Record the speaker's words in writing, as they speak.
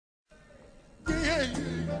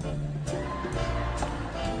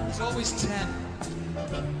There's always 10.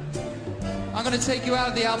 I'm going to take you out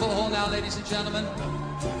of the Albert Hall now, ladies and gentlemen.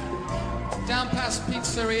 Down past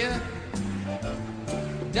Pizzeria.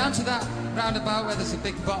 Down to that roundabout where there's a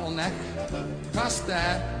big bottleneck. Past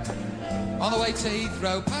there. On the way to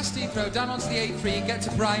Heathrow. Past Heathrow, down onto the A3 and get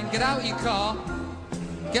to Brighton. Get out of your car.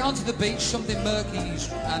 Get onto the beach. Something murky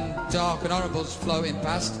and dark and horrible is floating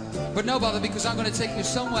past. But no bother, because I'm going to take you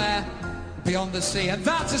somewhere beyond the sea. And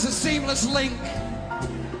that is a seamless link.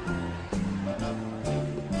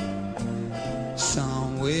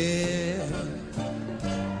 Somewhere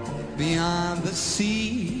beyond the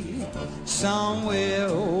sea, somewhere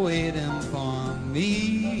waiting for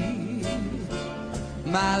me,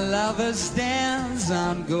 my lover stands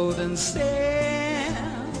on golden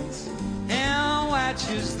sands and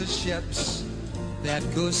watches the ships that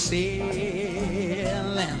go sailing.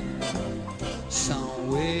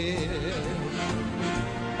 Somewhere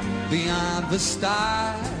beyond the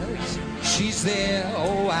stars, she's there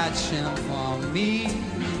watching for me.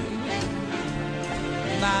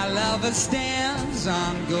 My lover stands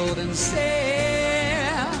on golden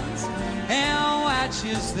sands and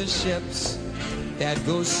watches the ships that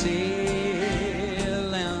go sailing.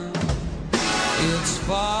 It's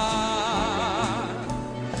far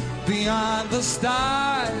beyond the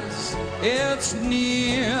stars, it's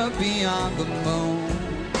near beyond the moon.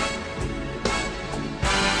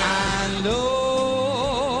 I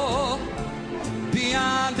know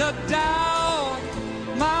beyond a doubt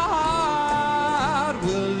my heart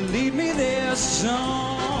will lead me there soon.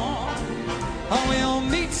 Oh, we'll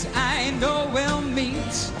meet, I know we'll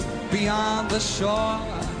meet beyond the shore.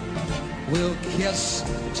 We'll kiss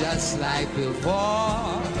just like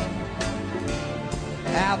before.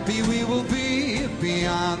 Happy we will be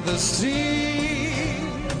beyond the sea,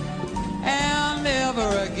 and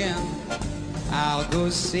never again I'll go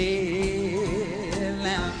sailing.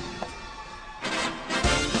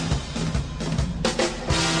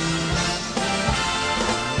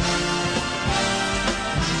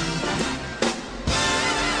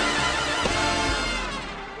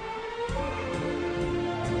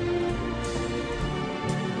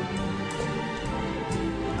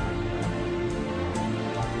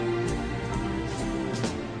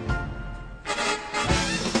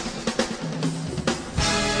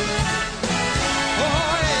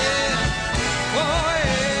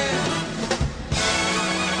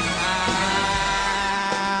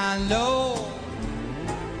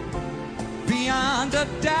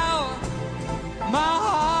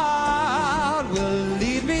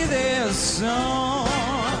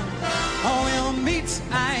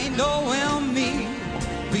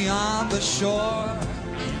 Shore,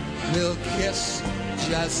 we'll kiss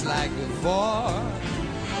just like before.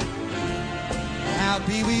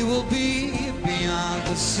 Happy we will be beyond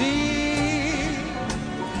the sea,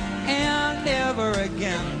 and never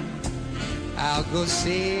again I'll go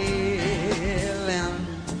sailing.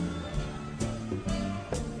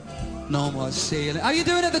 No more sailing. How you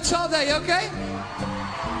doing at the top there? You okay?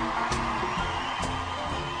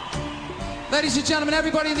 Ladies and gentlemen,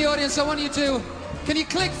 everybody in the audience, I want you to, can you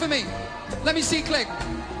click for me? Let me see click.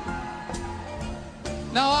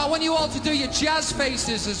 Now I want you all to do your jazz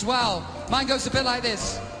faces as well. Mine goes a bit like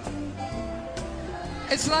this.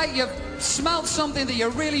 It's like you've smelled something that you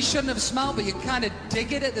really shouldn't have smelled, but you kind of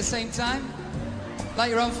dig it at the same time. Like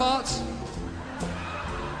your own farts.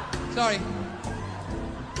 Sorry.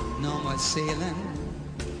 No more sailing.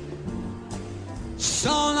 So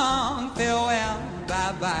long, farewell,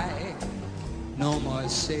 bye-bye. No more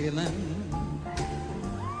sailing.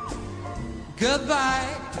 Goodbye,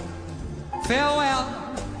 farewell,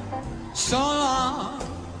 so long.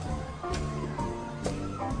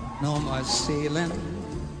 No more sailing.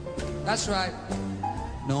 That's right.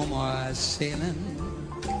 No more sailing.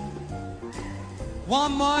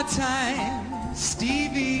 One more time,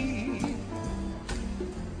 Stevie.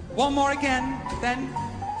 One more again, then.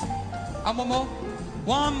 And one more.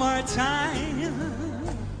 One more time.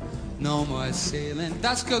 No more sailing.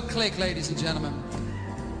 That's good click, ladies and gentlemen.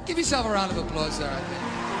 Give yourself a round of applause there, I think.